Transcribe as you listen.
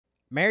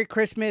Merry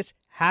Christmas,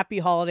 Happy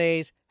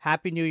Holidays,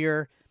 Happy New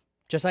Year.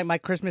 Just like my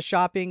Christmas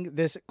shopping,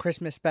 this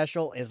Christmas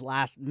special is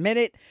last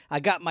minute. I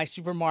got my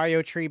Super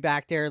Mario tree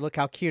back there. Look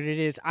how cute it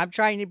is. I'm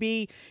trying to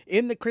be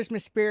in the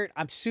Christmas spirit.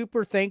 I'm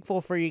super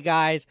thankful for you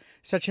guys.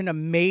 Such an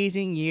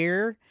amazing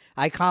year.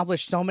 I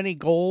accomplished so many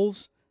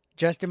goals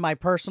just in my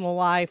personal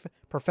life,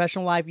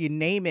 professional life, you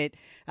name it.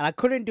 And I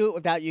couldn't do it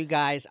without you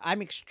guys.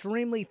 I'm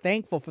extremely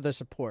thankful for the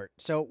support.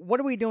 So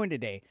what are we doing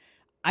today?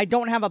 I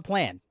don't have a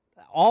plan.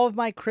 All of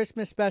my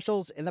Christmas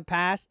specials in the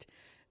past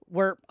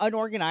were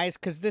unorganized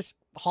because this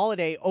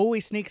holiday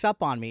always sneaks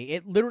up on me.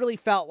 It literally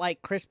felt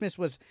like Christmas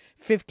was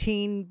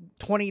 15,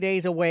 20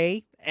 days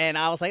away. And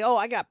I was like, oh,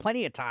 I got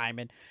plenty of time.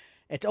 And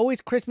it's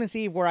always Christmas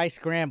Eve where I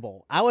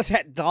scramble. I was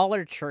at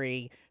Dollar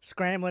Tree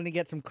scrambling to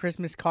get some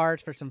Christmas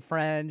cards for some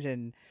friends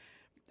and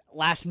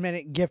last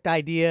minute gift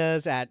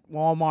ideas at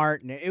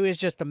Walmart. And it was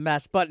just a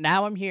mess. But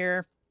now I'm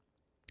here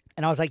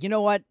and I was like, you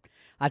know what?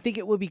 I think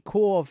it would be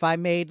cool if I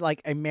made like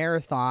a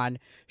marathon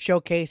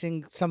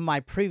showcasing some of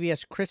my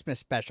previous Christmas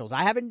specials.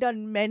 I haven't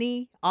done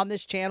many on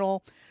this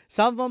channel.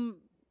 Some of them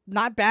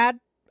not bad.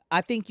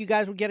 I think you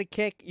guys would get a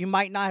kick. You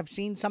might not have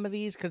seen some of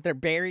these because they're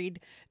buried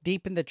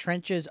deep in the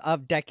trenches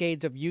of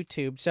decades of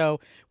YouTube. So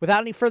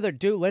without any further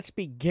ado, let's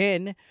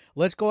begin.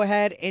 Let's go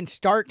ahead and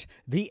start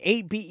the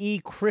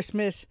 8BE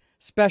Christmas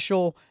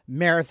special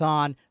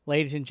marathon,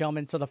 ladies and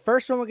gentlemen. So the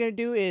first one we're going to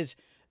do is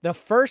the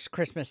first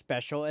Christmas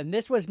special, and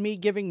this was me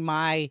giving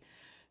my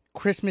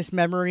Christmas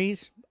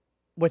memories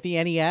with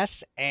the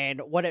NES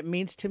and what it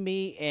means to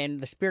me in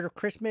the spirit of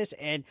Christmas,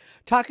 and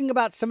talking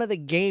about some of the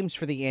games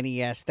for the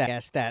NES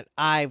that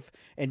I've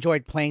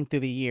enjoyed playing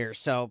through the years.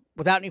 So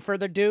without any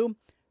further ado,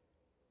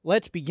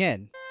 let's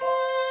begin.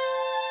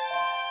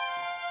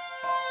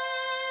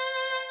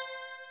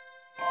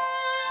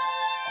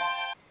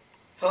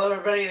 Hello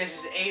everybody,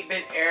 this is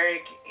 8-Bit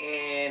Eric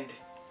and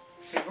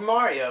Super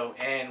Mario,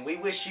 and we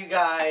wish you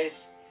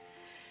guys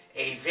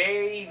a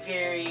very,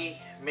 very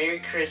Merry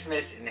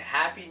Christmas and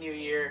Happy New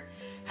Year,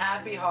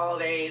 Happy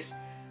Holidays,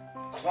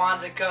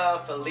 Kwanzaa,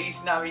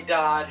 Feliz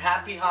Navidad,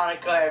 Happy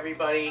Hanukkah,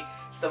 everybody.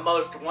 It's the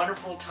most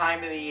wonderful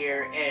time of the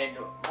year, and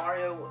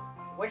Mario,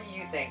 what are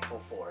you thankful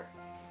for?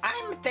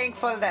 I'm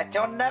thankful that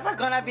you're never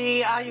gonna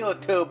be a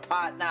YouTube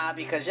partner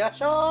because your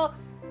show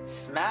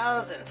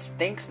smells and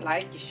stinks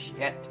like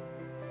shit.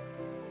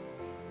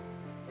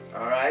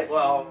 Alright,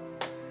 well,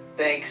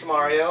 thanks,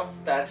 Mario.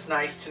 That's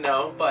nice to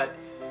know. But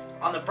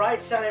on the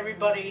bright side,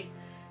 everybody,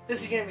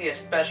 this is going to be a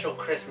special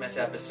Christmas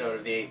episode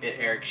of the 8-Bit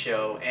Eric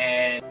Show.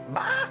 And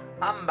Bah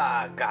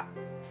humbug.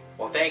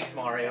 well, thanks,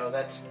 Mario.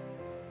 That's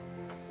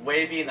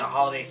way to be in the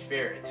holiday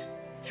spirit,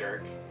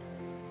 jerk.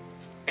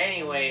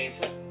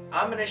 Anyways,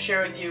 I'm going to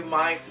share with you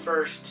my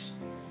first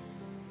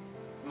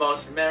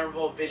most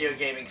memorable video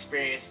game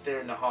experience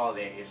during the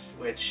holidays,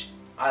 which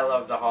I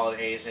love the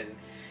holidays, and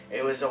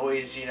it was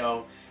always, you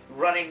know,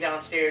 running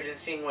downstairs and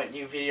seeing what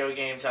new video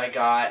games I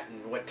got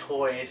and what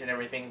toys and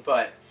everything.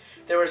 But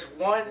there was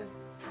one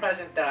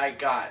present that I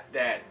got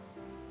that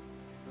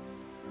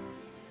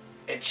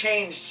it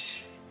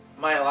changed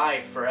my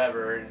life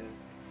forever, and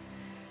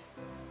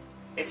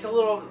it's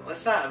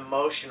not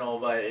emotional,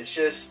 but it's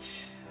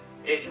just,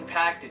 it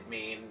impacted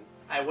me, and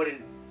I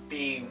wouldn't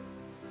be,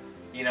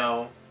 you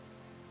know,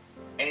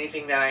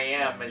 anything that I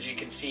am. As you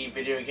can see,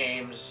 video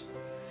games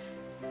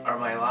are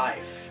my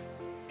life,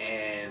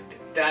 and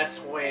that's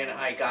when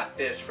I got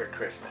this for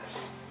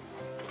Christmas.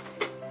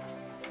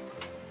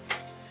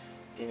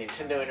 The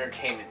Nintendo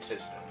Entertainment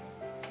System.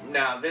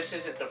 Now, this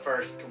isn't the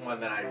first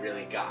one that I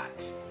really got.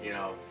 You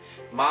know,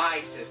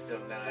 my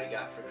system that I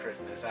got for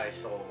Christmas, I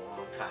sold a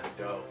long time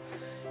ago.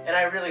 And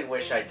I really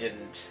wish I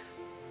didn't,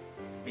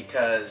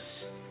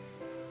 because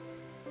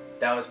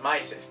that was my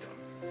system.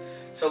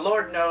 So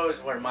Lord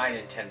knows where my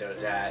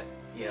Nintendo's at.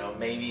 You know,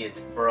 maybe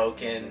it's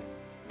broken.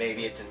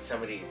 Maybe it's in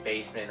somebody's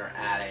basement or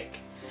attic.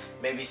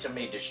 Maybe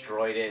somebody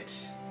destroyed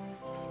it.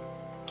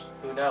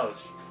 Who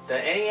knows? The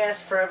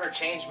NES forever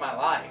changed my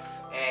life,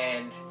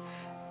 and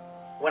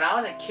when I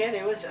was a kid,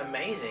 it was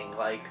amazing.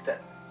 Like,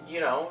 you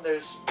know,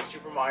 there's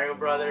Super Mario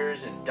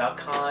Brothers and Duck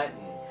Hunt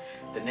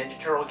and the Ninja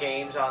Turtle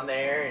games on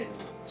there, and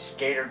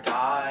Skate or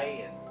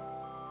Die and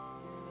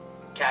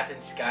Captain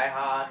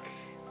Skyhawk,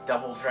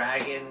 Double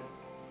Dragon,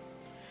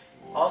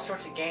 all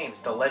sorts of games.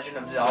 The Legend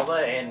of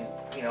Zelda, and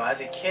you know,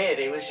 as a kid,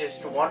 it was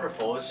just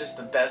wonderful. It was just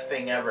the best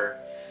thing ever.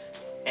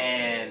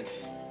 And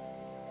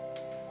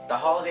the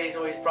holidays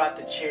always brought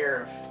the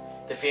cheer of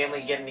the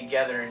family getting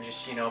together and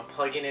just, you know,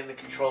 plugging in the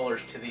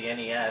controllers to the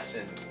NES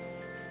and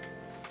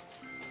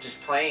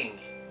just playing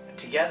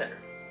together.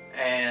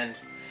 And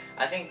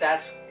I think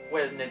that's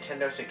where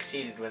Nintendo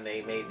succeeded when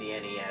they made the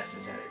NES,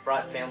 is that it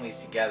brought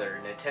families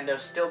together. Nintendo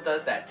still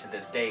does that to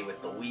this day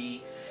with the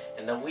Wii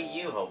and the Wii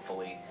U,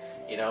 hopefully.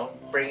 You know,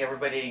 bring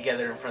everybody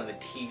together in front of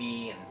the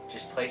TV and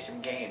just play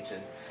some games.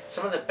 And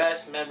some of the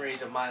best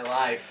memories of my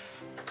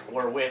life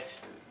were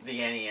with the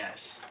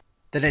NES.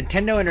 The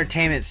Nintendo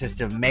Entertainment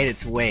System made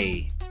its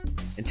way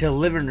into the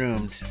living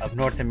rooms of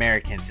North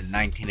Americans in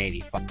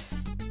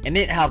 1985. And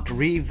it helped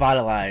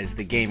revitalize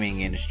the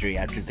gaming industry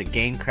after the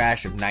game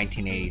crash of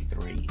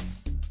 1983.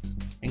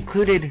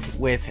 Included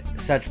with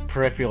such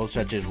peripherals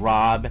such as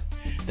Rob,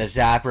 the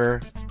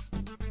Zapper,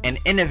 and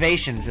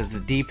innovations as the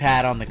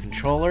D-pad on the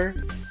controller,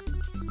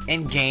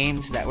 and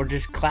games that were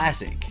just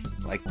classic,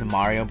 like the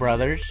Mario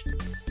Brothers,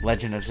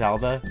 Legend of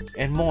Zelda,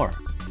 and more.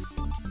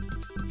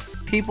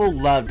 People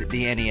loved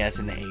the NES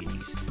in the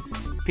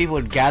 80s. People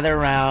would gather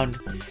around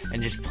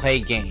and just play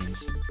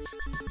games.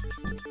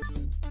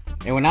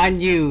 And when I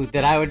knew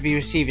that I would be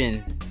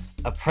receiving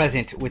a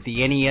present with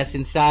the NES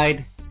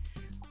inside,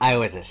 I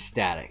was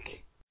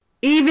ecstatic.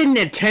 Even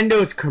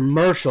Nintendo's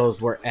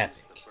commercials were epic.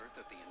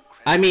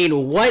 I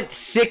mean, what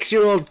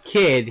 6-year-old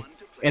kid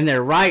in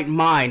their right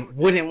mind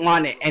wouldn't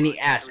want an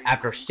NES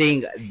after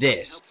seeing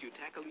this? You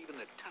tackle even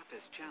the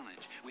toughest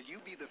challenge. Will you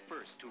be the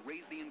first to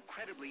raise the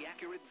incredibly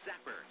accurate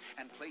Zapper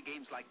and play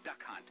games like Duck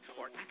Hunt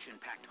or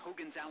action-packed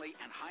Hogan's Alley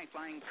and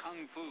high-flying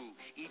Kung Fu,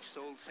 each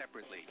sold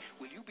separately?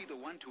 Will you be the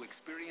one to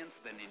experience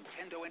the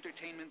Nintendo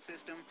Entertainment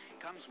System?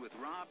 Comes with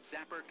Rob,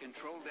 Zapper,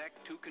 Control Deck,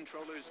 2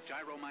 controllers,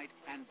 Gyromite,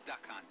 and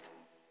Duck Hunt.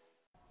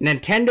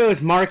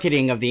 Nintendo's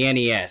marketing of the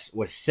NES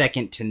was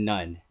second to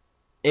none.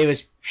 It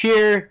was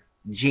pure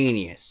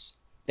genius.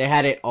 They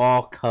had it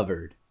all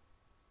covered,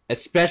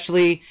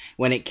 especially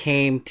when it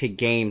came to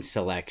game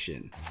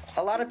selection.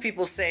 A lot of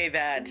people say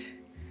that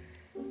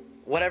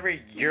whatever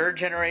your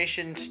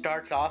generation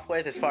starts off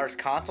with as far as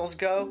consoles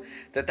go,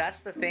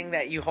 that's the thing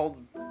that you hold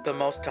the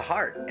most to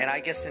heart. And I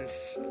guess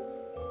since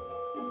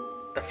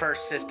the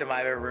first system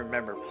I ever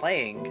remember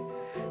playing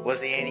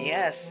was the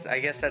NES, I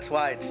guess that's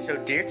why it's so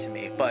dear to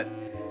me. But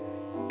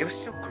it was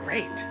so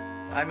great.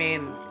 I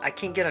mean, I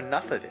can't get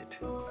enough of it.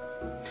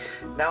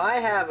 Now, I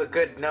have a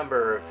good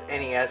number of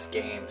NES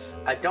games.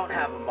 I don't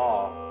have them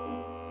all.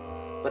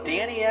 But the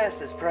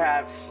NES is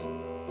perhaps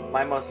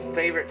my most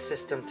favorite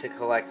system to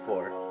collect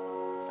for.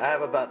 I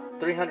have about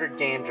 300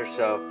 games or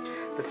so.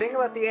 The thing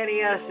about the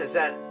NES is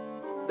that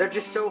they're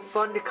just so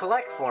fun to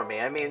collect for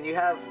me. I mean, you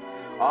have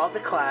all the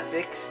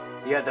classics,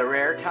 you have the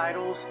rare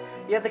titles,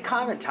 you have the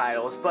common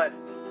titles, but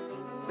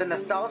the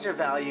nostalgia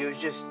value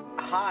is just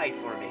high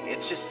for me.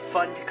 It's just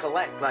fun to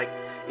collect. Like,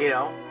 you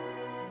know,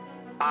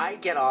 I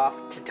get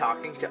off to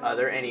talking to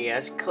other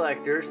NES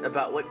collectors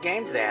about what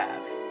games they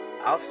have.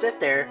 I'll sit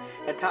there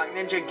and talk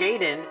Ninja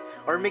Gaiden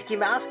or Mickey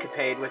Mouse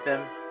Capade with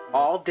them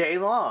all day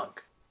long.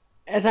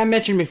 As I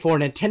mentioned before,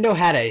 Nintendo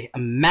had a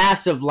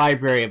massive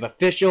library of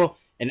official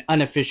and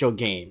unofficial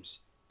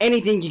games.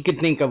 Anything you could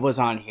think of was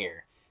on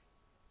here.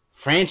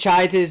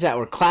 Franchises that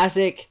were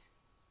classic,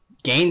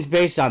 games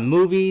based on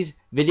movies,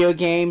 video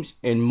games,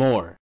 and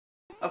more.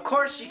 Of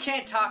course, you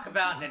can't talk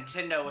about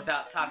Nintendo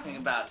without talking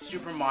about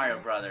Super Mario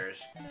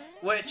Brothers,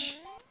 which,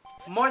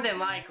 more than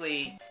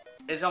likely,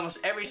 is almost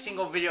every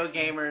single video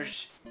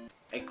gamer's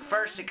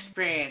first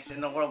experience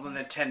in the world of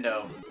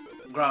Nintendo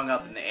growing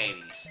up in the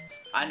 80s.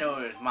 I know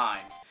it was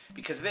mine,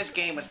 because this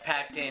game was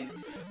packed in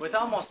with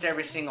almost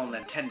every single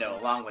Nintendo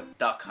along with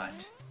Duck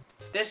Hunt.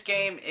 This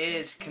game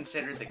is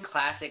considered the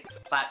classic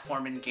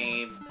platforming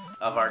game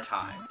of our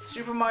time.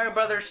 Super Mario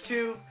Brothers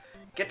 2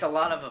 gets a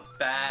lot of a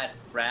bad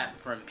rap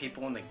from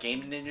people in the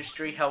gaming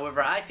industry.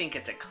 However, I think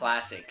it's a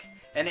classic,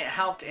 and it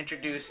helped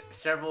introduce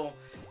several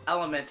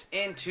elements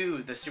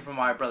into the Super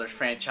Mario Brothers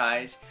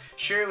franchise.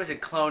 Sure, it was a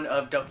clone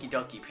of Doki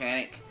Doki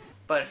Panic,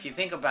 but if you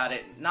think about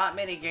it, not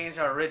many games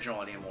are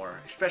original anymore,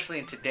 especially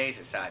in today's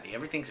society.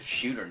 Everything's a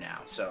shooter now,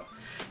 so,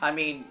 I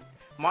mean,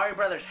 Mario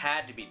Brothers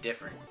had to be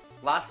different.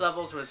 Lost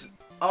Levels was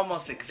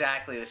almost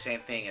exactly the same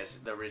thing as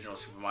the original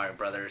Super Mario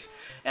Brothers,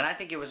 and I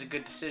think it was a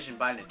good decision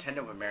by Nintendo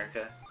of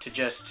America to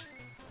just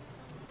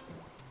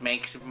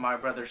make Super Mario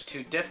Brothers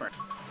 2 different.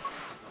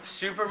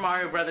 Super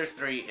Mario Brothers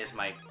 3 is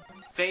my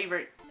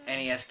favorite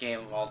NES game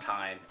of all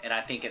time, and I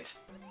think it's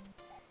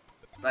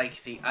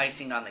like the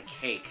icing on the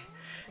cake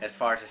as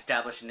far as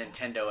establishing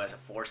Nintendo as a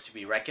force to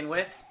be reckoned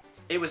with.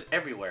 It was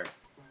everywhere.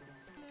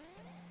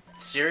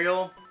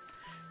 Cereal,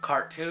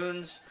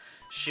 cartoons,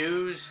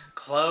 shoes,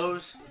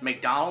 clothes,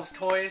 McDonald's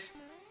toys.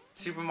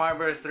 Super Mario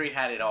Bros. 3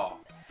 had it all.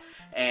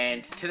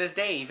 And to this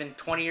day, even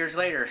 20 years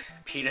later,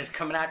 PETA's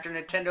coming after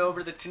Nintendo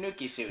over the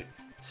Tanuki suit.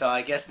 So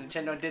I guess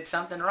Nintendo did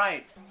something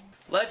right.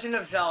 Legend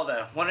of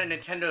Zelda, one of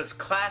Nintendo's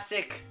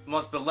classic,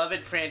 most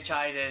beloved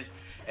franchises,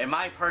 and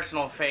my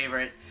personal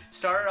favorite,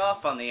 started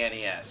off on the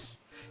NES.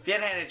 If you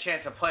haven't had a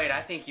chance to play it,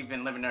 I think you've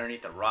been living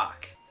underneath a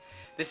rock.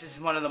 This is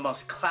one of the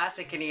most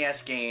classic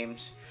NES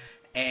games,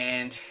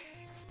 and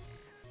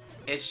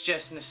it's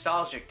just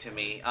nostalgic to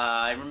me.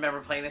 I remember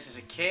playing this as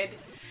a kid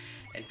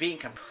and being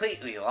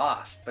completely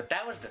lost, but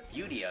that was the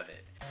beauty of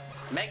it.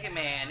 Mega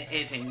Man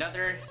is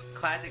another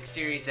classic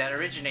series that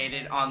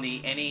originated on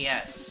the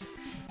NES.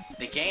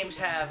 The games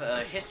have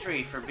a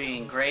history for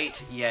being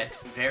great, yet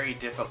very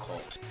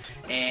difficult.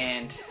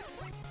 And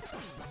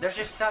There's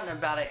just something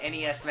about an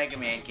NES Mega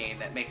Man game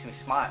that makes me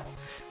smile.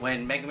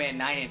 When Mega Man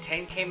 9 and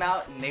 10 came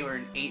out and they were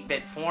in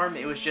 8-bit form,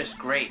 it was just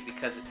great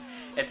because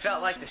it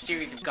felt like the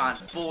series had gone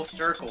full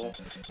circle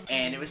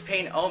and it was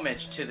paying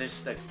homage to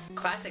the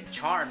classic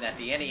charm that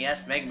the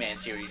NES Mega Man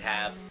series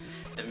have.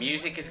 The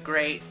music is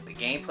great, the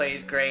gameplay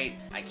is great.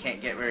 I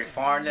can't get very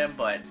far in them,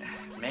 but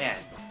man,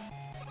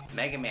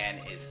 Mega Man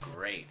is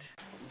great.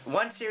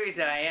 One series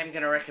that I am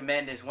going to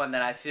recommend is one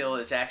that I feel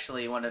is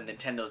actually one of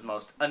Nintendo's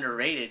most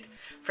underrated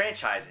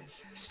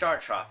franchises, Star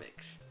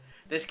Tropics.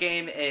 This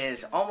game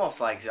is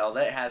almost like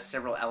Zelda. It has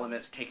several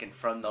elements taken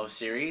from those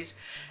series,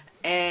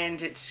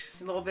 and it's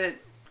a little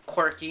bit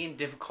quirky and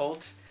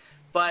difficult,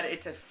 but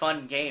it's a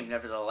fun game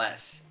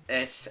nevertheless.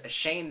 It's a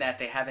shame that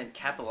they haven't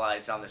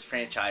capitalized on this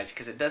franchise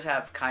because it does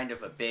have kind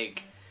of a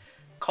big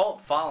cult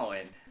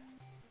following.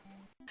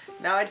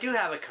 Now, I do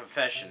have a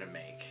confession to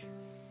make.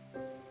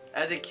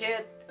 As a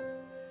kid,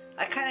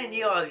 I kind of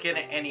knew I was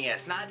getting an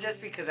NES, not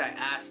just because I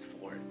asked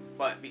for it,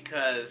 but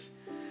because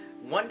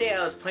one day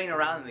I was playing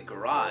around in the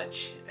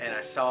garage and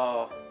I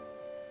saw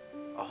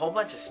a whole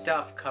bunch of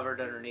stuff covered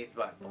underneath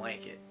my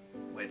blanket,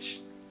 which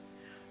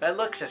that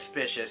looked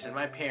suspicious, and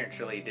my parents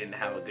really didn't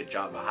have a good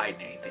job of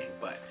hiding anything,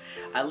 but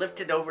I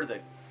lifted over the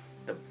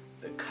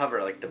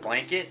cover, like the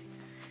blanket,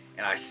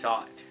 and I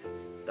saw it.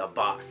 The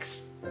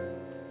box.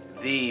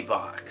 The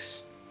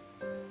box.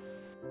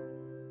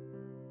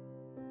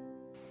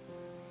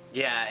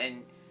 Yeah,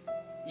 and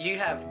you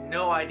have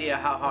no idea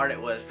how hard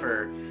it was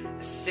for a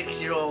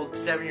 6-year-old,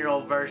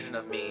 7-year-old version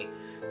of me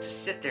to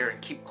sit there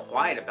and keep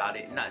quiet about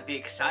it and not be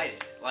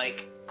excited.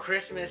 Like,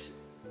 Christmas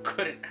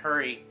couldn't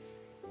hurry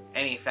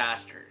any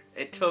faster.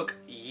 It took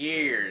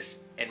years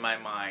in my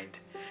mind.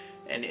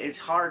 And it's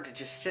hard to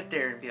just sit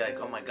there and be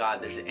like, oh my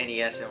god, there's an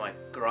NES in my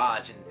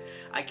garage and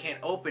I can't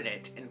open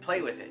it and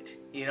play with it,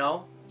 you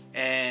know?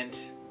 And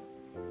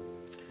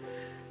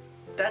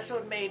that's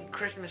what made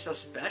Christmas so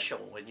special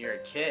when you're a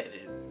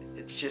kid.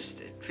 It's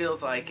just, it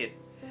feels like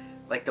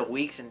like the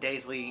weeks and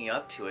days leading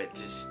up to it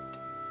just,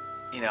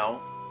 you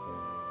know,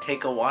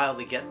 take a while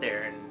to get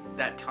there, and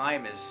that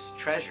time is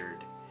treasured.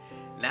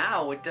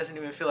 Now it doesn't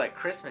even feel like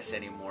Christmas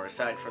anymore,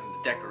 aside from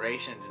the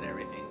decorations and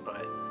everything,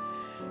 but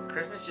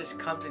Christmas just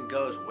comes and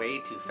goes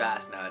way too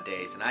fast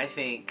nowadays, and I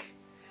think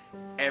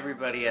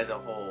everybody as a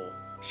whole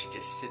should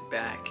just sit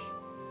back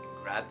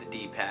and grab the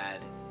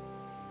D-pad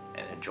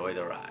and enjoy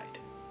the ride.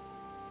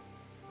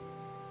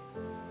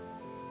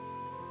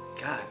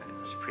 God, that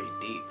was pretty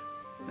deep.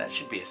 That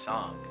should be a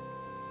song.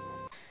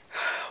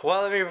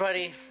 Well,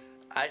 everybody,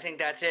 I think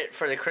that's it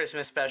for the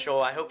Christmas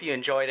special. I hope you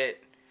enjoyed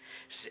it.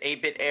 This is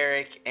 8-Bit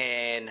Eric,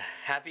 and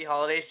happy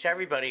holidays to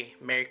everybody.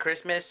 Merry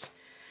Christmas,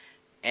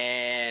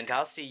 and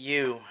I'll see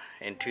you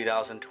in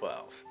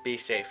 2012. Be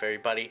safe,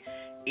 everybody.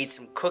 Eat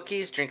some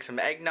cookies, drink some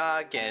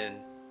eggnog, and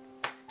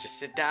just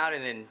sit down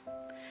and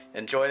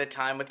enjoy the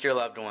time with your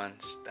loved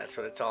ones. That's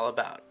what it's all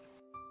about.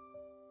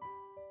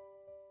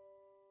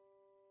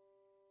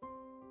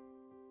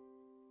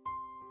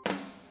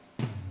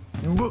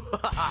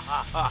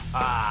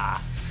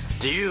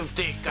 Do you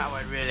think I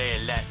would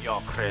really let your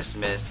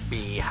Christmas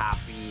be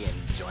happy and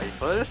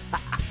joyful?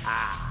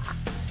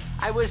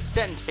 I was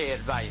sent here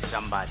by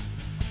somebody.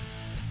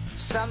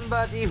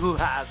 Somebody who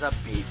has a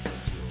beef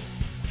with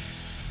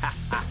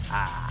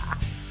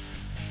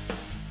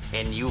you.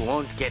 And you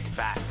won't get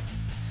back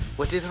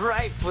what is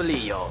rightfully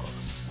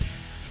yours.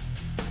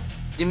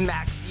 The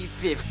Maxi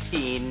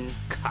 15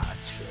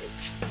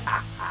 cartridge.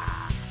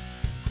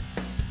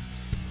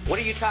 What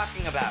are you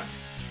talking about?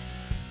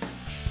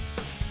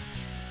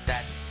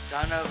 That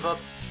son of a...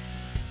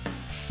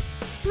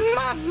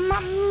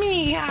 Mamma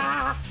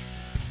mia!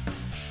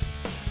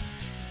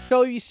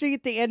 So you see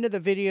at the end of the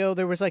video,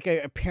 there was like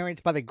an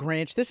appearance by the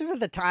Grinch. This was at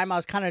the time I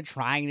was kind of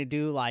trying to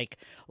do like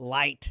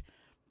light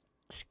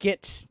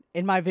skits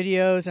in my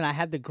videos, and I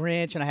had the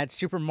Grinch and I had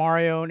Super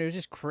Mario, and it was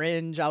just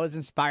cringe. I was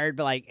inspired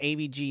by like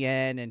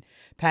AVGN and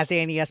Pat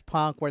the NES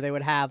Punk, where they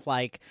would have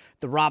like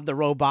the Rob the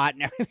Robot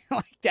and everything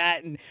like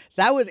that, and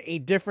that was a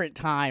different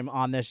time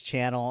on this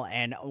channel.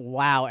 And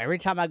wow, every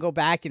time I go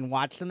back and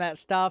watch some of that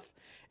stuff,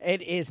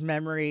 it is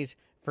memories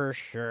for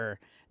sure.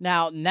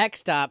 Now,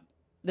 next up,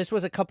 this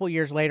was a couple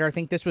years later. I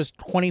think this was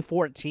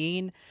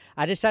 2014.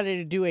 I decided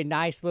to do a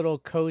nice little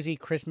cozy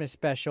Christmas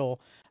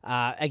special,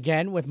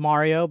 again with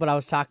Mario, but I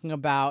was talking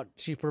about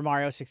Super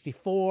Mario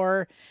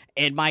 64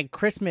 and my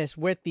Christmas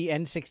with the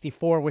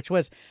N64, which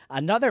was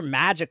another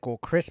magical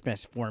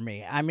Christmas for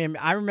me. I mean,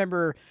 I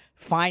remember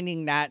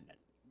finding that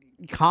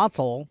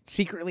console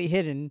secretly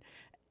hidden,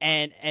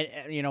 and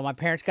you know, my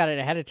parents got it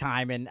ahead of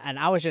time, and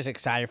I was just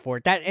excited for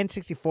it. That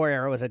N64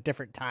 era was a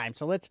different time.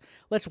 So let's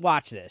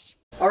watch this.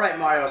 All right,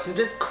 Mario, since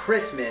it's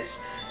Christmas,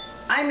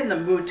 I'm in the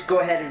mood to go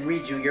ahead and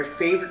read you your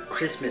favorite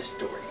Christmas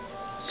story.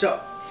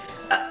 So,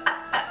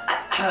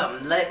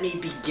 let me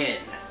begin.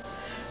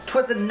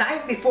 'Twas the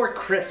night before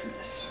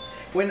Christmas,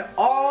 when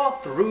all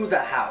through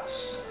the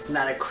house,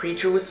 not a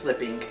creature was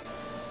slipping,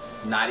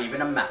 not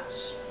even a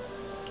mouse.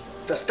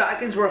 The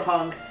stockings were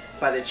hung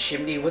by the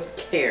chimney with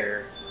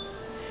care,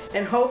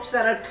 in hopes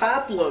that a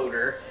top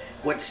loader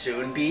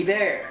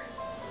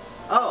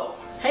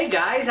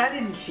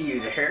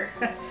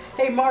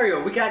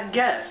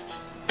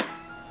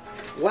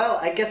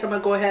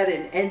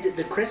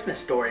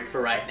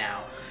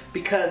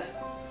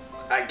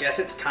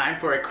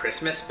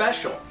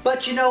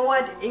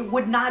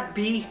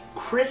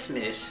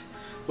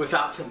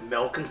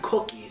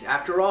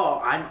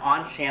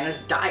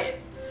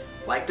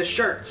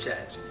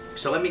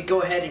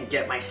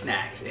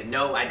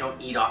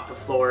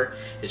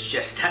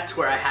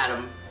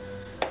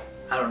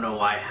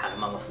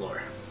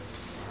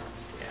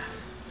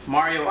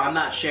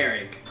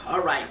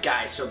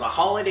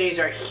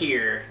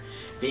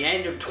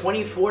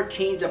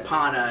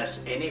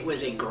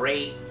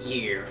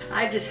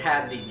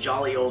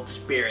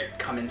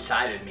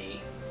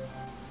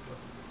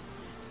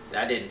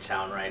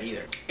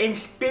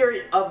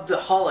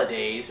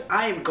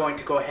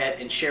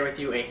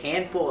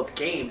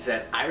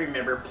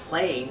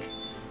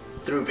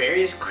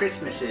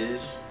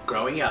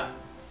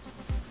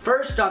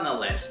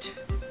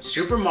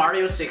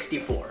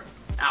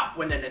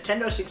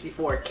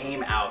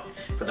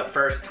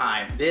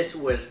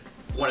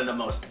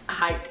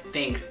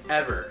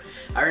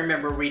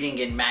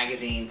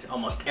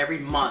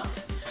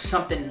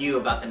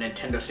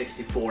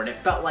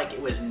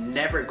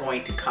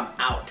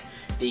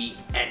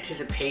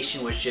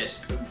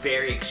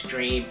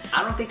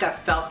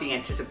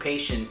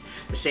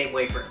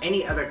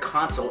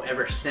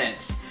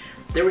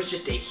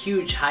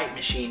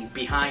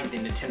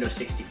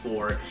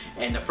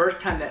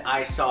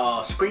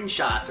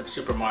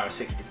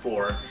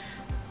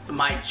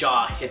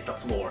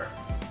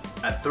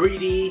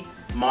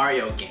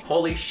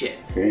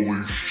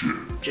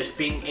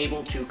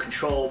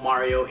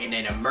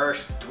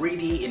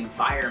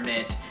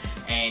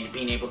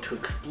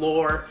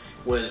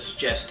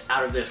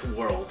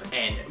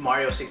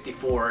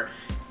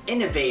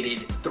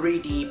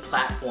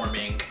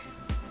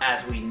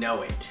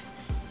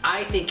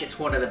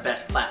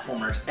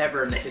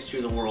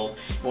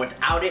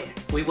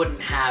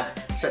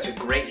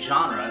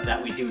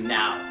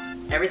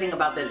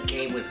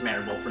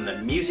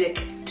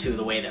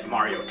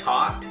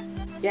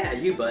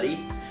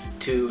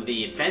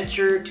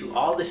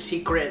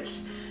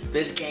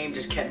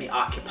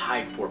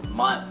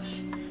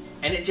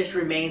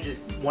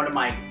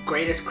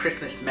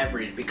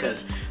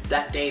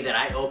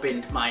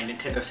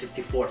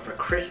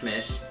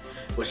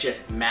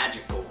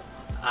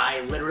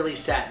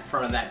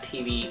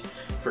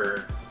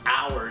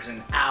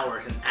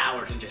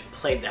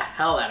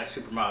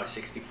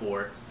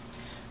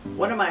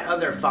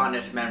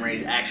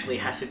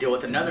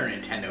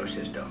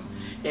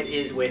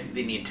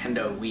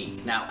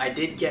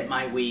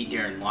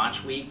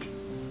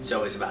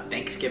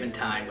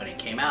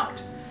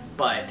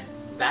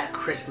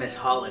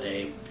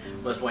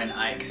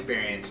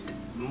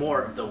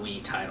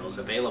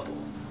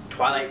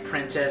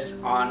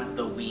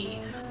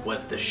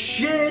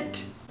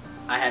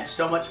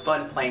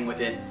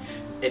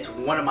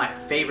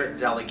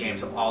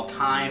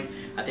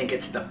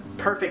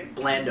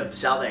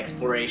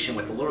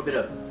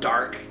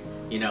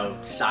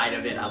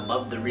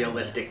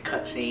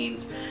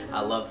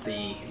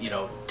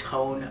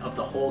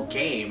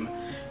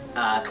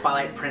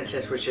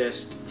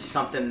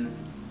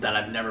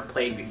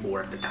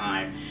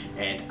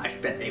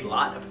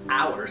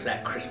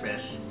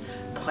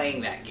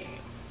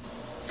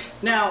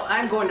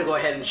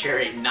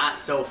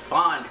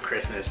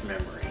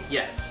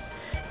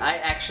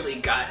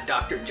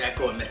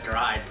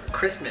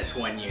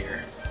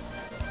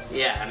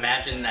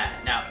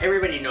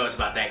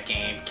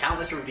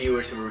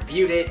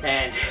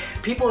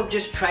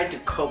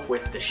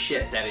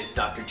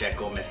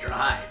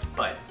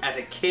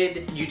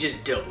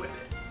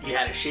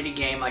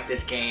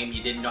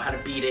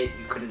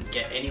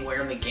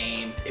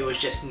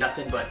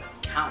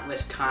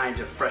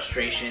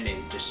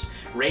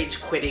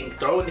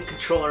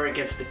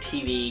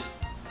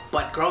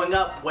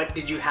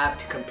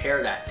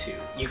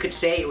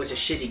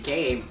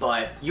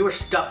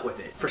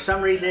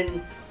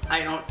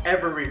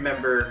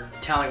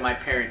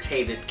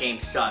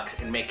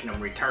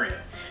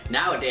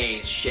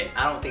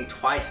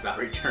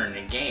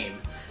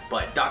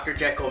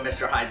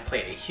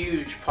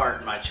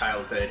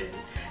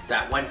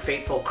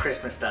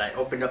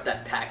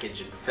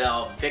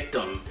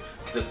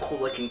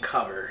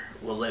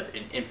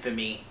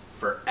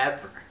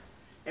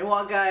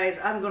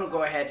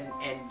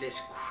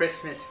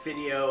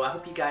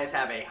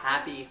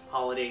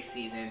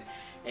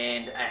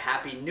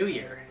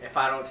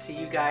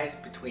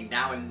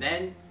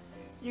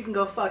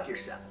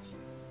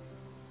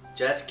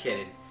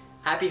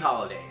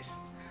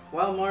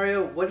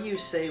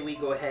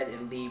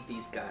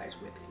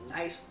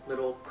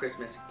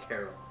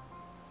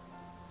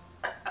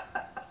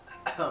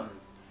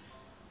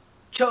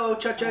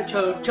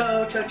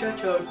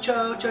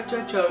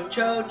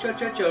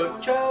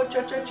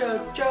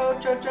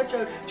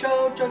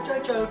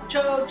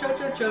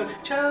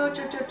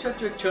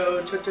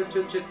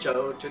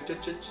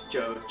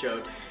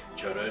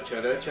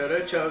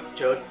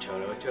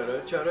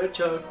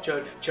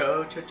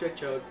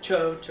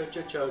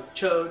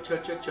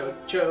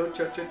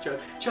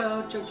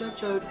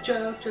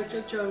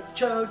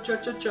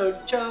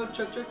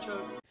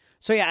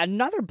So yeah,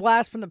 another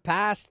blast from the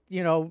past,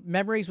 you know,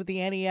 memories with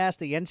the NES,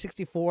 the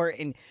N64,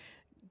 and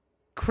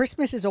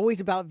Christmas is always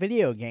about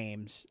video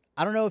games.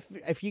 I don't know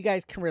if you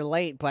guys can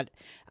relate, but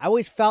I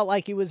always felt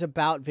like it was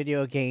about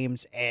video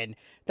games, and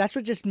that's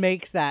what just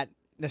makes that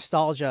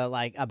nostalgia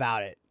like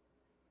about it.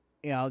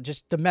 You know,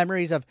 just the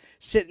memories of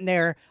sitting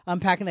there,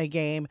 unpacking a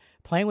game,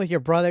 playing with your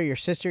brother, your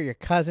sister, your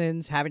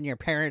cousins, having your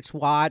parents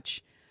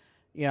watch.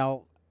 You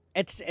know,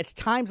 it's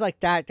times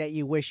like that that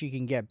you wish you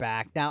can get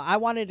back. Now, I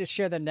wanted to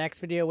share the next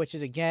video, which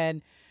is,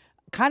 again,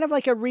 kind of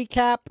like a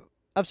recap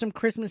of some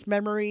Christmas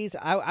memories.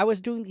 I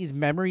was doing these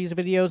memories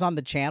videos on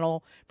the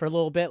channel for a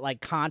little bit, like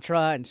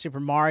Contra and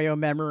Super Mario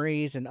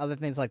memories and other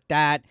things like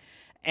that.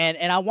 And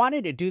I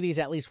wanted to do these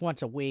at least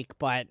once a week,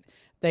 but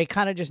they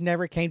kind of just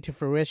never came to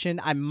fruition.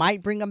 I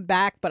might bring them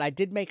back, but I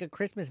did make a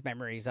Christmas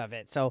memories of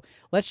it. So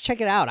let's check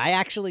it out. I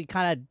actually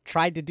kind of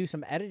tried to do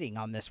some editing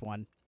on this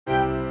one.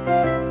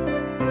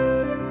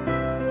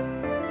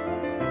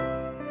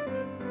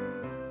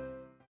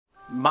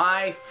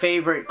 My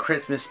favorite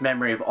Christmas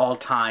memory of all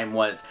time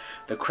was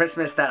the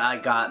Christmas that I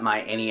got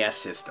my NES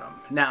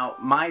system. Now,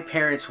 my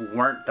parents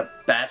weren't the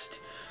best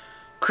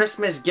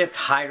Christmas gift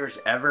hiders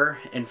ever.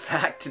 In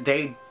fact,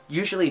 they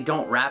usually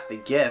don't wrap the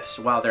gifts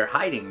while they're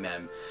hiding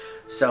them.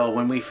 So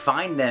when we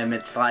find them,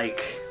 it's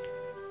like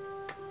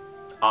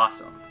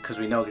awesome, because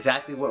we know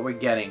exactly what we're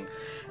getting.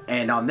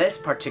 And on this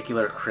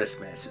particular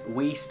Christmas,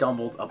 we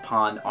stumbled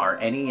upon our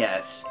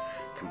NES,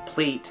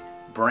 complete,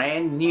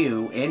 brand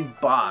new, in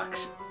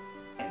box.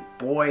 And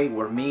boy,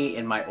 were me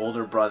and my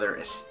older brother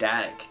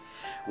ecstatic.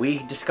 We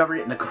discovered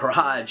it in the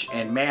garage,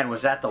 and man,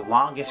 was that the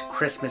longest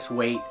Christmas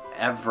wait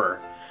ever.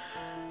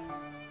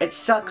 It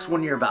sucks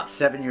when you're about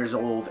 7 years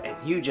old and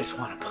you just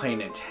want to play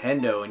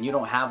Nintendo and you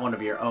don't have one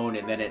of your own,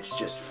 and then it's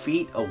just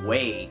feet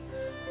away,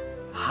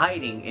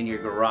 hiding in your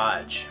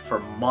garage for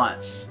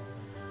months.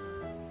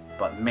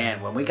 But man,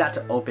 when we got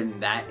to open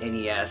that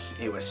NES,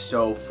 it was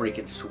so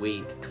freaking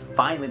sweet to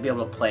finally be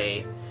able to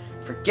play.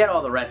 Forget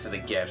all the rest of the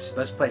gifts.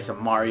 Let's play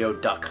some Mario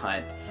Duck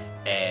Hunt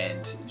and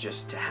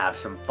just to have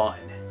some fun.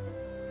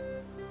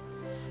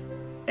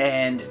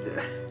 And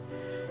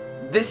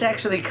this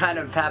actually kind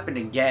of happened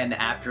again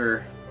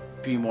after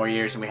a few more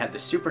years, and we had the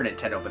Super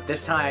Nintendo, but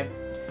this time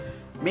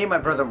me and my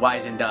brother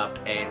wisened up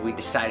and we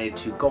decided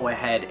to go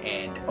ahead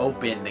and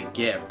open the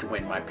gift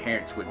when my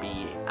parents would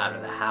be out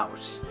of the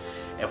house.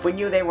 If we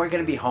knew they weren't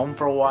going to be home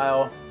for a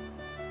while,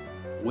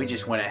 we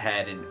just went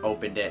ahead and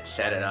opened it,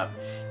 set it up,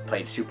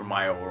 played Super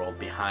Mario World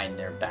behind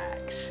their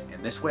backs.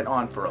 And this went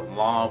on for a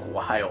long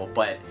while,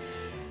 but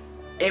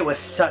it was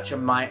such a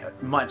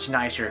much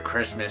nicer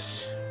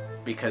Christmas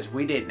because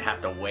we didn't have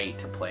to wait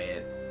to play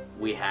it.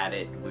 We had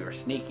it, we were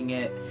sneaking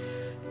it,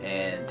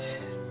 and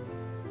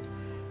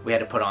we had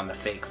to put on the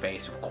fake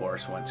face, of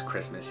course, once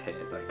Christmas hit.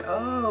 Like,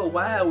 oh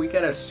wow, we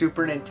got a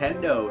Super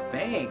Nintendo,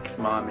 thanks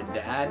Mom and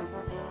Dad.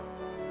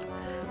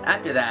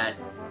 After that,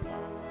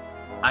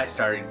 I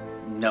started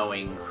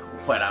knowing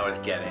what I was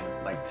getting.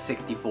 Like the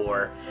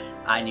 64,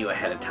 I knew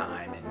ahead of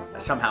time,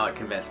 and somehow I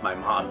convinced my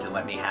mom to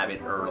let me have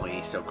it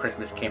early, so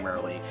Christmas came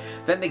early.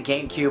 Then the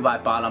GameCube I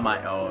bought on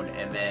my own,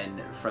 and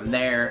then from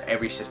there,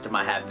 every system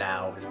I have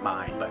now is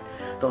mine. But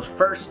those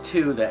first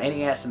two, the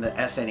NES and the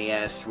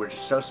SNES, were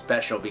just so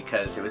special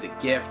because it was a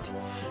gift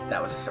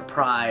that was a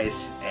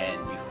surprise, and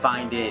you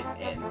find it,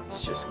 and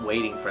it's just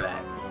waiting for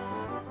that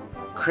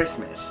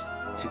Christmas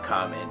to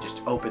come and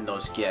just open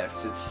those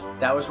gifts.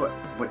 That was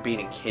what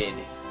being a kid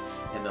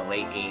in the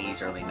late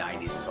 80s, early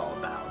 90s was all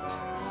about.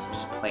 It's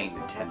just playing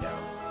Nintendo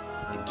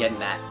and getting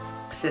that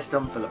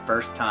system for the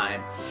first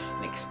time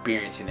and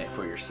experiencing it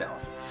for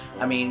yourself.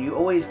 I mean, you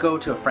always go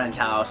to a friend's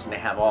house and they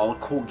have all the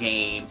cool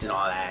games and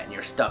all that, and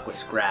you're stuck with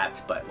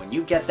scraps, but when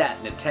you get that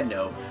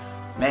Nintendo,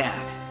 man,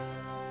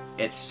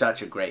 it's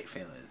such a great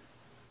feeling.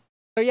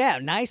 So yeah,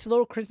 nice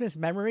little Christmas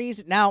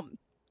memories. Now,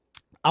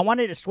 I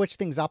wanted to switch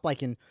things up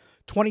like in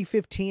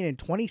 2015 and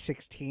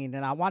 2016,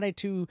 and I wanted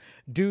to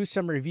do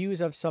some reviews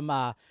of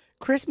some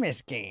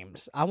Christmas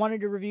games. I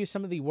wanted to review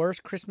some of the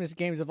worst Christmas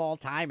games of all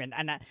time,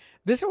 and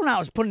this one I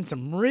was putting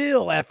some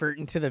real effort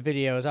into the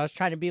videos. I was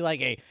trying to be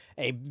like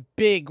a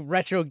big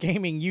retro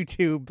gaming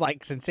YouTube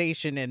like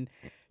sensation, and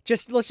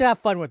just let's have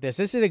fun with this.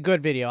 This is a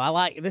good video.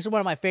 This is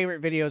one of my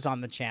favorite videos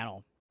on the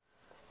channel.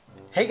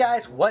 Hey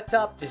guys, what's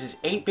up? This is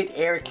 8-Bit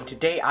Eric, and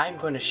today I'm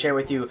going to share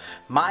with you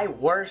my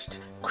worst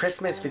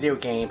Christmas video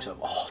games of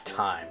all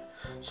time.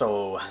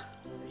 So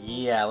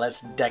yeah,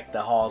 let's deck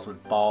the halls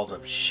with balls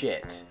of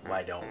shit,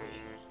 why don't we?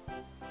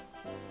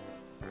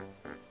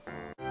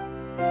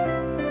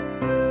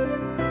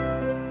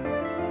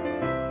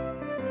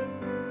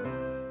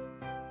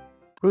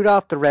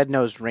 Rudolph the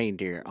Red-Nosed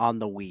Reindeer on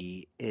the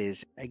Wii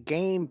is a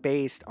game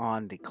based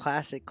on the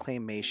classic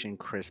claymation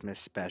Christmas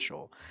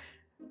special.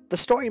 The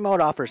story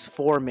mode offers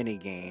 4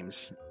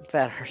 mini-games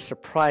that are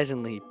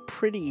surprisingly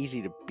pretty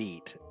easy to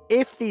beat.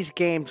 If these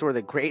games were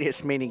the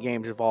greatest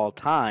mini-games of all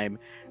time,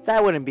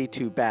 that wouldn't be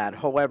too bad.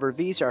 However,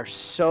 these are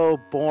so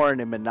boring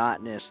and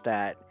monotonous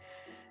that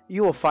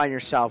you will find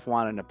yourself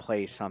wanting to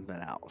play something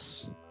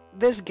else.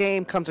 This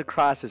game comes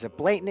across as a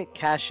blatant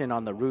cash-in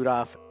on the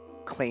Rudolph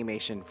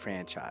Claymation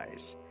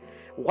franchise.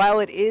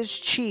 While it is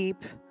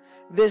cheap,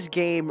 this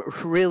game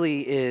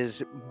really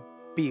is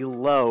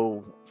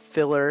below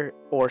filler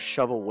or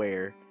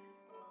shovelware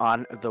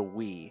on the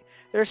Wii.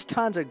 There's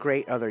tons of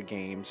great other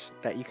games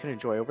that you can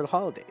enjoy over the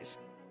holidays.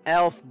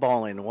 Elf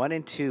Ballin' 1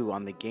 and 2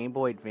 on the Game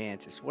Boy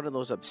Advance is one of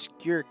those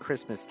obscure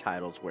Christmas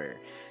titles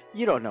where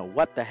you don't know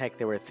what the heck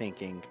they were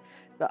thinking.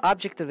 The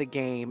object of the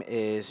game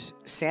is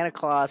Santa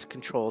Claus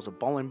controls a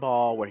bowling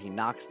ball where he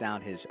knocks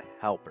down his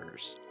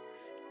helpers.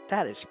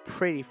 That is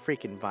pretty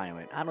freaking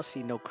violent. I don't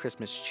see no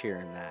Christmas cheer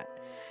in that.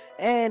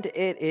 And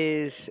it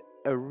is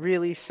a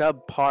really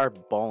subpar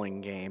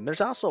bowling game. There's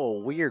also a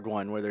weird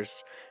one where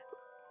there's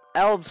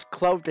elves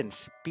clothed in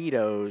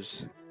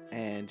Speedos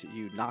and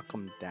you knock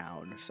them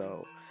down.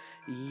 So,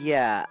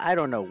 yeah, I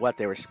don't know what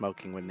they were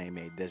smoking when they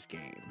made this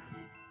game.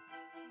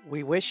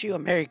 We Wish You a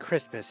Merry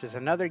Christmas is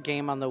another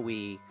game on the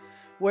Wii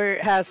where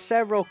it has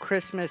several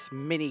Christmas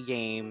mini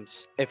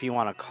games, if you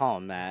want to call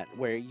them that,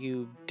 where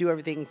you do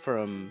everything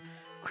from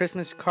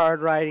Christmas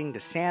card writing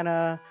to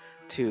Santa,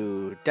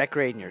 to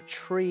decorating your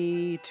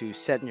tree, to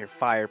setting your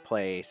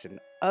fireplace, and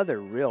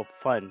other real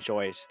fun,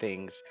 joyous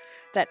things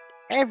that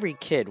every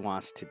kid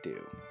wants to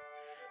do.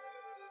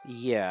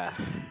 Yeah,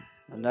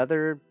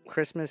 another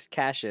Christmas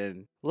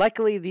cash-in.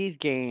 Luckily, these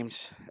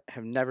games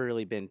have never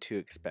really been too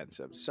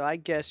expensive, so I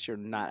guess you're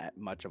not at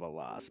much of a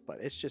loss, but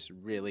it's just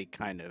really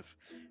kind of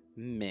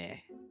meh.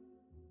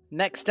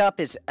 Next up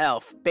is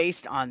Elf,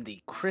 based on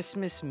the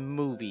Christmas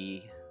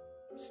movie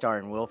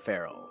starring Will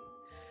Ferrell.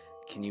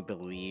 Can you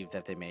believe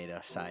that they made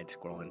a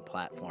side-scrolling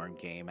platform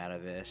game out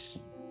of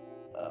this?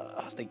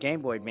 The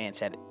Game Boy Advance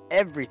had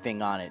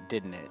everything on it,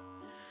 didn't it?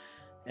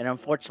 And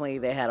unfortunately,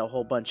 they had a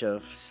whole bunch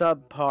of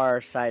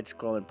subpar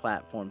side-scrolling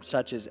platforms,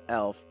 such as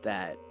Elf,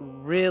 that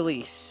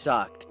really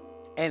sucked.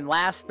 And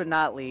last but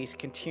not least,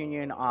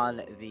 continuing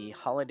on the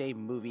holiday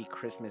movie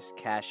Christmas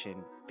cash-in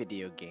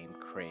video game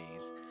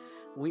craze,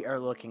 we are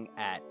looking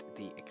at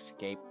the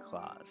Escape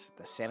Clause,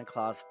 the Santa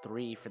Claus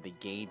 3 for the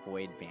Game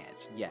Boy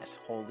Advance. Yes,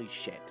 holy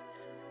shit.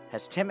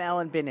 Has Tim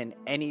Allen been in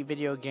any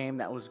video game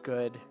that was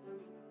good?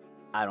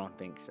 I don't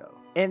think so.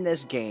 In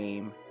this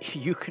game,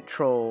 you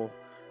control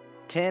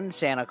Tim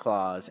Santa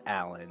Claus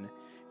Allen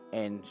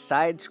in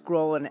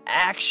side-scrolling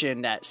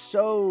action that's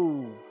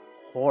so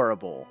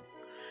horrible.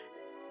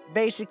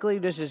 Basically,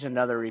 this is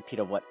another repeat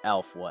of what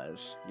Elf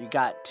was. You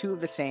got two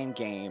of the same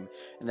game,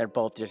 and they're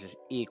both just as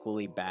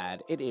equally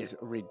bad. It is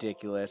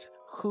ridiculous.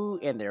 Who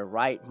in their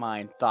right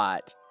mind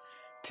thought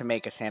to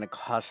make a Santa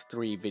Claus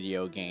 3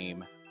 video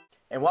game?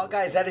 And well,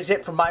 guys, that is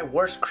it for my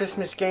worst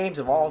Christmas games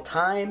of all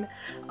time.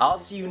 I'll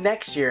see you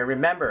next year.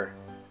 Remember,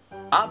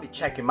 I'll be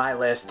checking my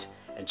list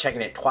and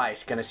checking it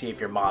twice. Gonna see if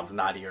your mom's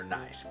naughty or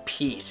nice.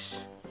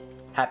 Peace.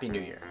 Happy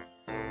New Year.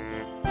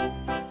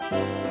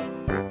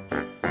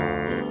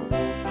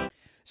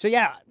 So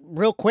yeah,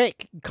 real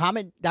quick,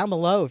 comment down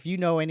below if you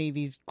know any of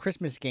these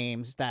Christmas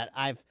games that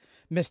I've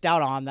missed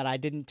out on that I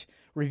didn't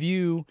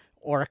review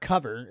or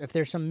cover. If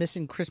there's some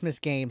missing Christmas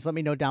games, let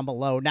me know down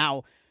below.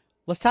 Now,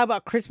 let's talk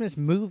about Christmas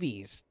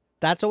movies.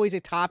 That's always a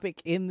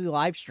topic in the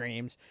live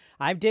streams.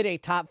 I did a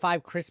top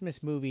 5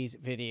 Christmas movies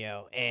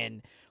video,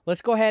 and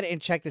let's go ahead and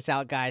check this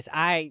out, guys.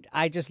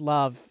 I just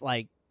love,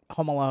 like,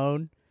 Home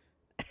Alone.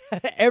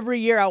 Every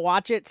year I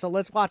watch it, so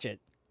let's watch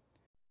it.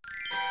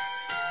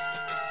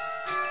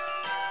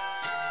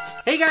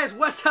 Hey guys,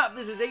 what's up?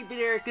 This is 8-Bit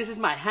Eric. This is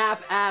my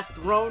half-assed,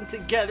 thrown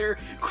together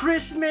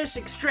Christmas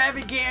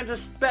extravaganza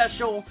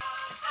special.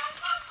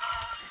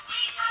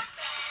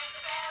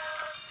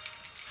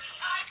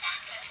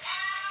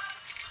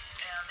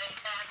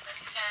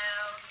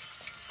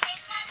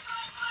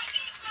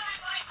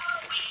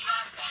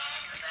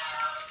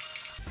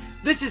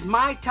 This is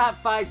my top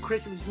 5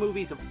 Christmas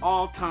movies of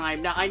all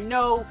time. Now, I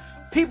know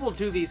people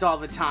do these all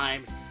the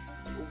time.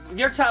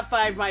 Your top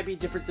 5 might be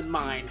different than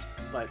mine,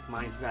 but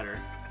mine's better.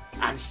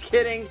 I'm just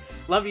kidding.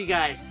 Love you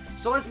guys.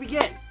 So let's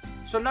begin.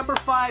 So number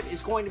 5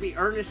 is going to be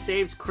Ernest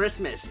Saves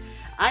Christmas.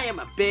 I am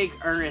a big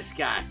Ernest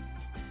guy.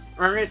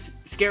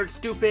 Ernest Scared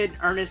Stupid,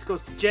 Ernest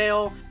Goes to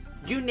Jail.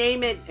 You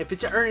name it, if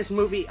it's an Ernest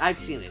movie, I've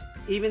seen it.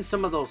 Even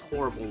some of those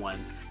horrible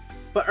ones.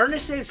 But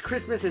Ernest Saves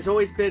Christmas has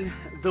always been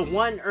the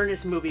one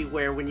Ernest movie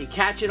where when you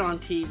catch it on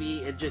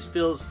TV, it just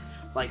feels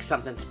like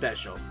something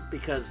special.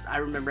 Because I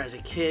remember as a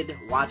kid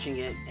watching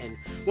it and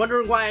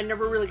wondering why I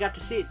never really got to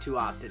see it too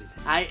often.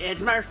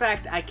 As a matter of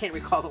fact, I can't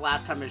recall the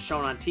last time it was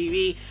shown on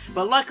TV,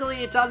 but luckily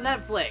it's on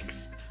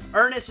Netflix.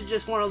 Ernest is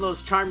just one of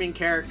those charming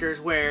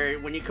characters where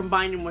when you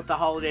combine him with the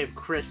holiday of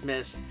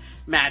Christmas,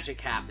 magic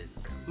happens.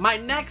 My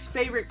next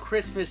favorite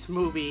Christmas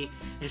movie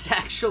is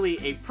actually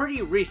a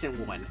pretty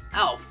recent one,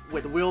 Elf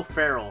with Will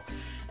Ferrell.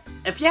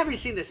 If you haven't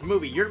seen this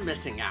movie, you're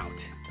missing out.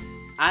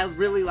 I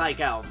really like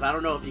elves. I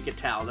don't know if you could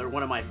tell. They're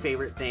one of my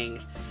favorite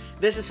things.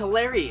 This is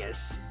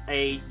hilarious.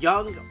 A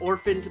young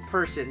orphaned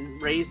person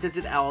raised as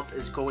an elf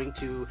is going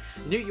to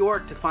New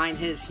York to find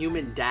his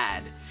human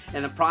dad.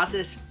 In the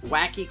process,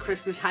 wacky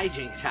Christmas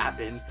hijinks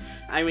happen.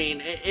 I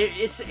mean,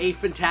 it's a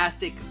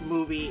fantastic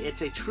movie.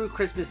 It's a true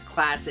Christmas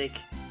classic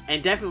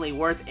and definitely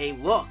worth a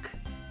look.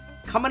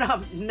 Coming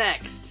up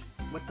next,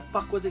 what the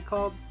fuck was it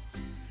called?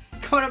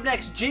 Coming up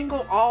next,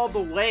 Jingle All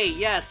the Way.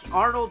 Yes,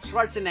 Arnold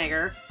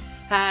Schwarzenegger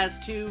has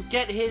to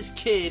get his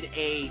kid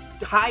a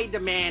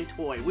high-demand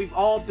toy. We've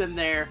all been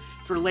there.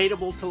 It's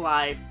relatable to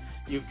life.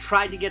 You've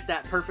tried to get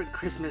that perfect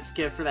Christmas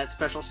gift for that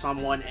special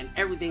someone, and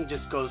everything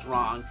just goes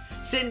wrong.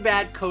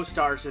 Sinbad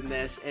co-stars in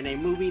this, in a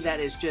movie that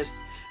is just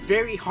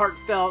very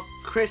heartfelt,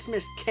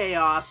 Christmas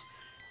chaos,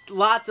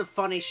 lots of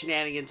funny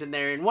shenanigans in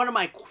there, and one of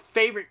my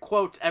favorite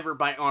quotes ever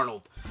by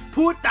Arnold,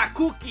 "Put the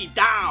cookie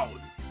down!"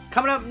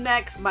 Coming up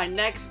next, my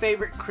next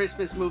favorite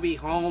Christmas movie,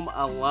 Home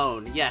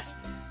Alone. Yes,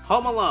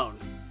 Home Alone.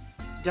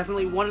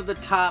 Definitely one of the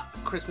top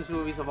Christmas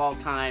movies of all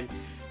time.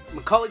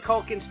 Macaulay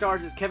Culkin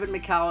stars as Kevin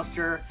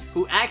McAllister,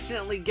 who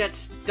accidentally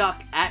gets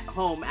stuck at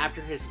home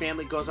after his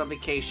family goes on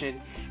vacation,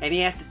 and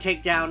he has to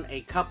take down a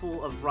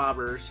couple of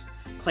robbers,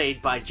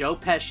 played by Joe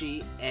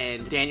Pesci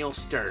and Daniel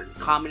Stern.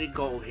 Comedy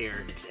gold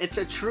here. It's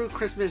a true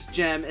Christmas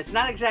gem. It's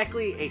not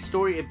exactly a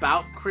story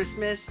about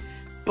Christmas,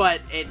 but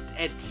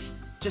it's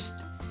just,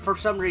 for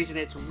some reason,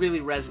 it's really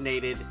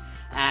resonated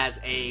as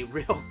a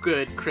real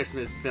good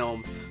Christmas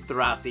film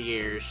throughout the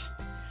years.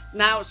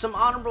 Now, some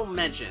honorable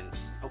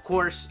mentions. Of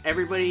course,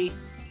 everybody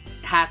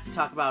has to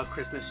talk about A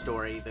Christmas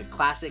Story, the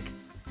classic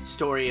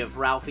story of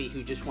Ralphie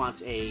who just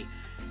wants a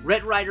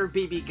Red Ryder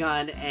BB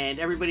gun, and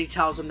everybody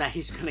tells him that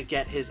he's gonna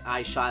get his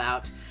eye shot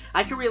out.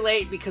 I can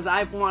relate because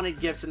I've wanted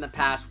gifts in the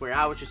past where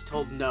I was just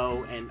told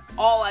no, and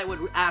all I would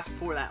ask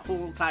for that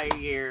whole entire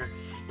year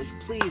is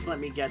please let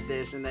me get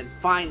this, and then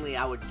finally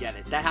I would get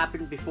it. That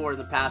happened before in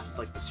the past with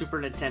like the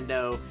Super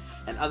Nintendo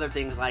and other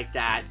things like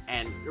that,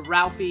 and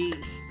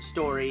Ralphie's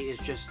story is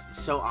just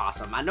so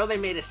awesome. I know they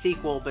made a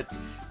sequel, but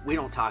we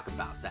don't talk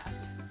about that.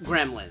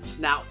 Gremlins.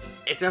 Now,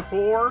 it's a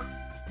horror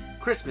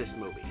Christmas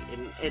movie,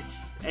 and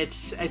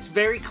it's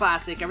very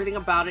classic. Everything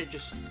about it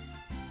just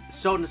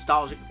so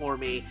nostalgic for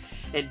me.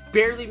 It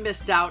barely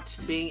missed out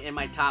being in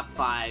my top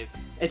 5.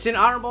 It's an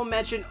honorable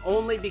mention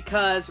only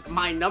because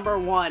my number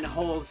 1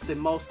 holds the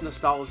most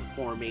nostalgia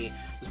for me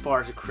as far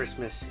as a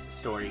Christmas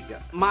story goes.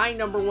 My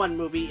number 1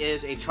 movie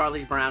is A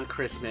Charlie Brown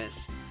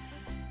Christmas.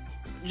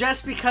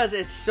 Just because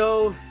it's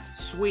so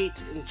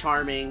sweet and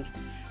charming.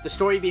 The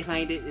story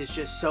behind it is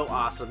just so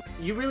awesome.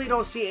 You really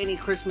don't see any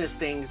Christmas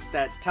things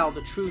that tell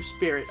the true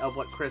spirit of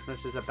what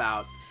Christmas is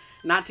about.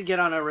 Not to get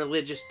on a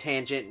religious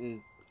tangent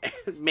and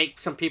make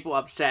some people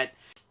upset.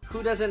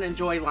 Who doesn't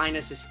enjoy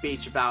Linus's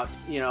speech about,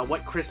 you know,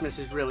 what Christmas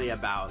is really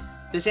about?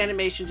 This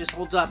animation just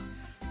holds up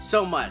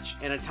so much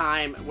in a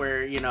time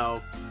where, you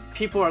know,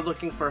 people are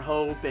looking for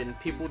hope and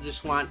people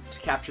just want to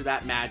capture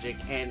that magic,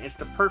 and it's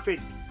the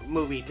perfect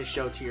movie to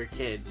show to your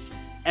kids.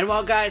 And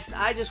well, guys,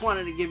 I just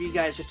wanted to give you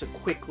guys just a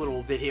quick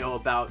little video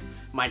about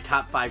my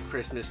top 5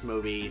 Christmas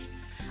movies.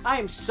 I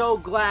am so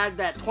glad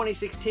that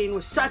 2016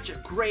 was such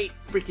a great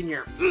freaking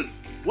year.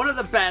 One of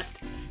the best.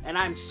 And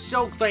I'm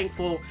so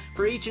thankful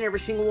for each and every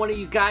single one of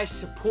you guys'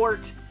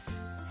 support.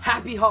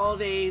 Happy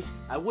holidays.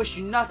 I wish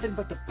you nothing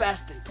but the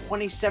best in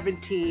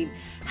 2017.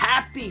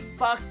 Happy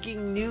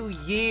fucking New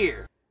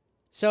Year.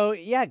 So,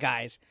 yeah,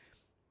 guys,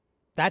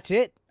 that's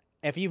it.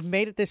 If you've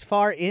made it this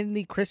far in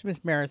the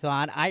Christmas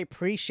marathon, I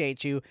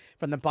appreciate you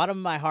from the bottom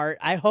of my heart.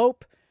 I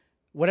hope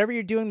whatever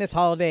you're doing this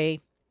holiday,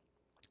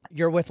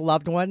 you're with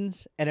loved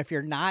ones. And if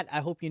you're not, I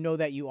hope you know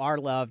that you are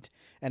loved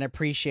and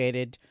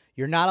appreciated.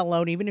 You're not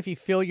alone, even if you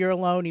feel you're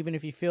alone, even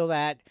if you feel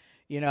that,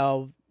 you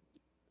know,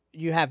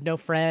 you have no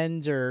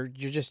friends or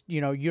you're just, you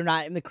know, you're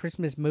not in the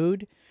Christmas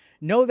mood.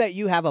 Know that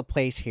you have a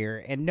place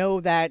here, and know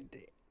that,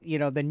 you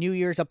know, the new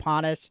year's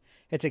upon us.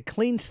 It's a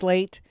clean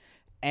slate,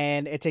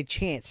 and it's a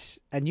chance,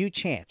 a new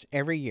chance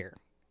every year.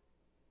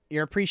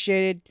 You're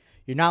appreciated.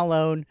 You're not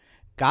alone.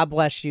 God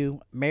bless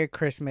you. Merry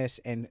Christmas,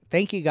 and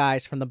thank you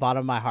guys from the bottom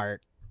of my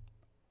heart.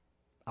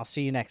 I'll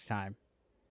see you next time.